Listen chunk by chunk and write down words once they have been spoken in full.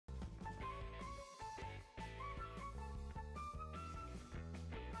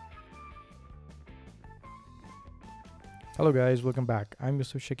Hello guys, welcome back. I'm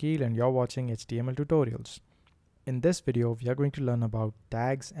Yusuf Shakeel and you're watching HTML tutorials. In this video, we are going to learn about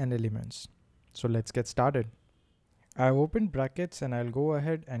tags and elements. So let's get started. I've opened brackets and I'll go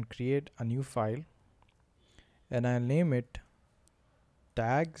ahead and create a new file and I'll name it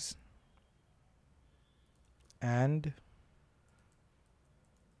tags and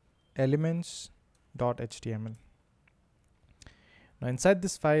elements.html. Now inside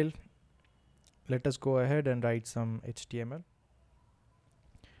this file, let us go ahead and write some HTML.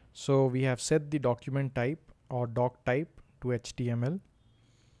 So we have set the document type or doc type to HTML.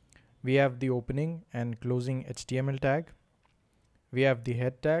 We have the opening and closing HTML tag. We have the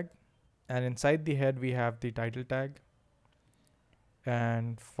head tag, and inside the head we have the title tag.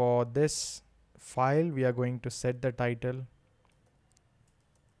 And for this file, we are going to set the title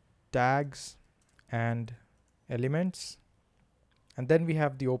tags and elements. And then we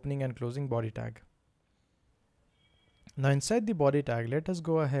have the opening and closing body tag. Now inside the body tag, let us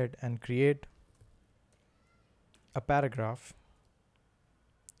go ahead and create a paragraph.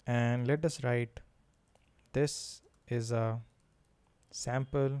 And let us write, this is a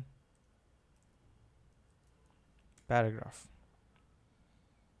sample paragraph.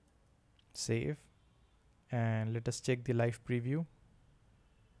 Save. And let us check the live preview.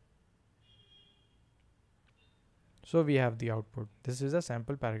 So we have the output. This is a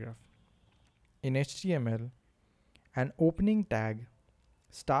sample paragraph. In HTML, an opening tag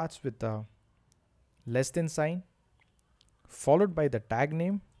starts with a less than sign, followed by the tag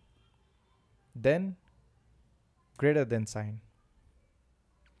name, then greater than sign.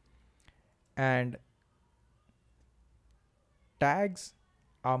 And tags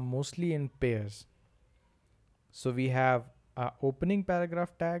are mostly in pairs. So we have an opening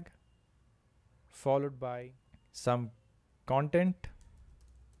paragraph tag, followed by some content.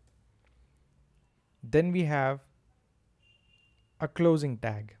 Then we have a closing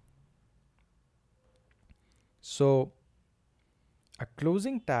tag. So a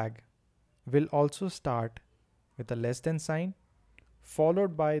closing tag will also start with a less than sign,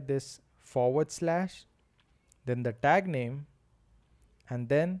 followed by this /, then the tag name, and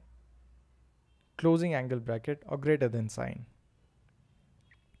then closing angle bracket or greater than sign.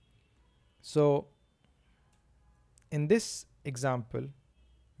 So in this example,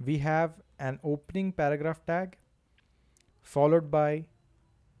 we have an opening paragraph tag followed by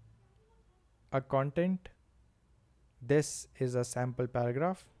a content. This is a sample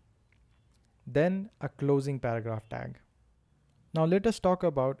paragraph, then a closing paragraph tag. Now let us talk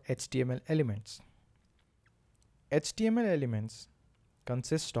about HTML elements. HTML elements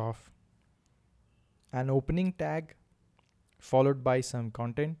consist of an opening tag followed by some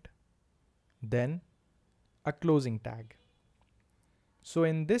content, then a closing tag. So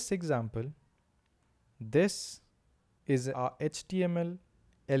in this example, this is our HTML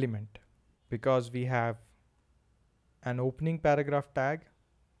element because we have an opening paragraph tag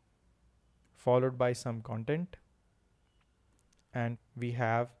followed by some content, and we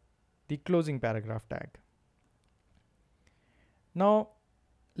have the closing paragraph tag. Now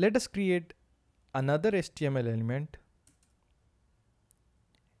let us create another HTML element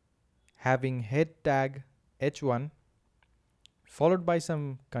having head tag h1 followed by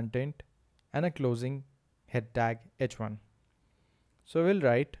some content and a closing head tag h1. So we'll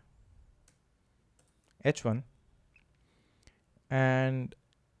write h1 and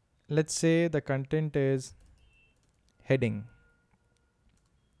let's say the content is heading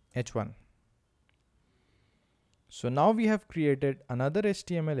h1. So now we have created another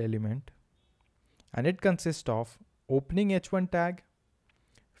HTML element and it consists of opening h1 tag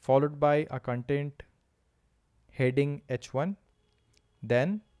followed by a content heading h1,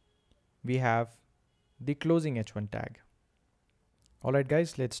 then we have the closing h1 tag. Alright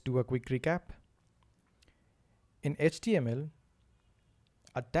guys, let's do a quick recap. In HTML,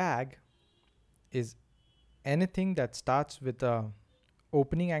 a tag is anything that starts with a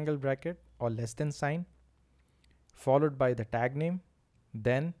opening angle bracket or less than sign, followed by the tag name,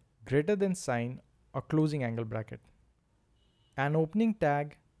 then greater than sign or closing angle bracket. An opening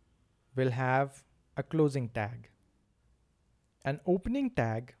tag will have a closing tag. An opening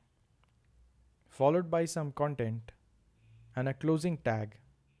tag followed by some content and a closing tag.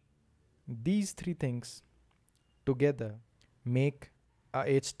 These three things together make a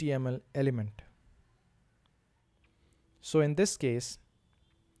HTML element. So in this case,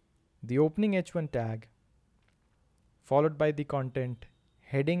 the opening h1 tag followed by the content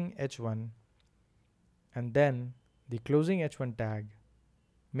heading h1 and then the closing h1 tag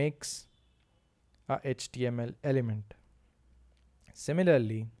makes a HTML element.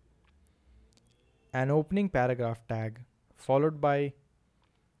 Similarly, an opening paragraph tag followed by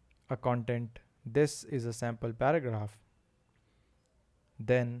a content. This is a sample paragraph.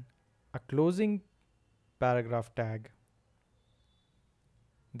 Then a closing paragraph tag.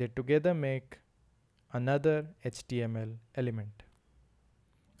 They together make another HTML element.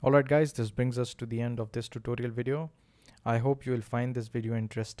 Alright guys, this brings us to the end of this tutorial video. I hope you will find this video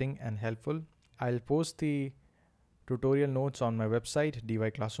interesting and helpful. I'll post the tutorial notes on my website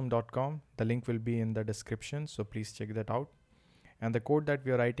dyclassroom.com. The link will be in the description, so please check that out. And the code that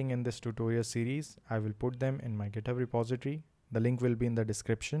we are writing in this tutorial series, I will put them in my GitHub repository. The link will be in the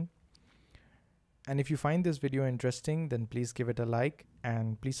description. And if you find this video interesting, then please give it a like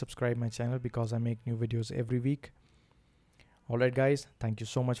and please subscribe my channel because I make new videos every week. Alright guys, thank you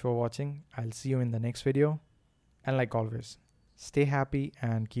so much for watching. I'll see you in the next video. And like always, stay happy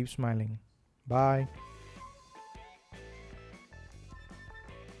and keep smiling. Bye.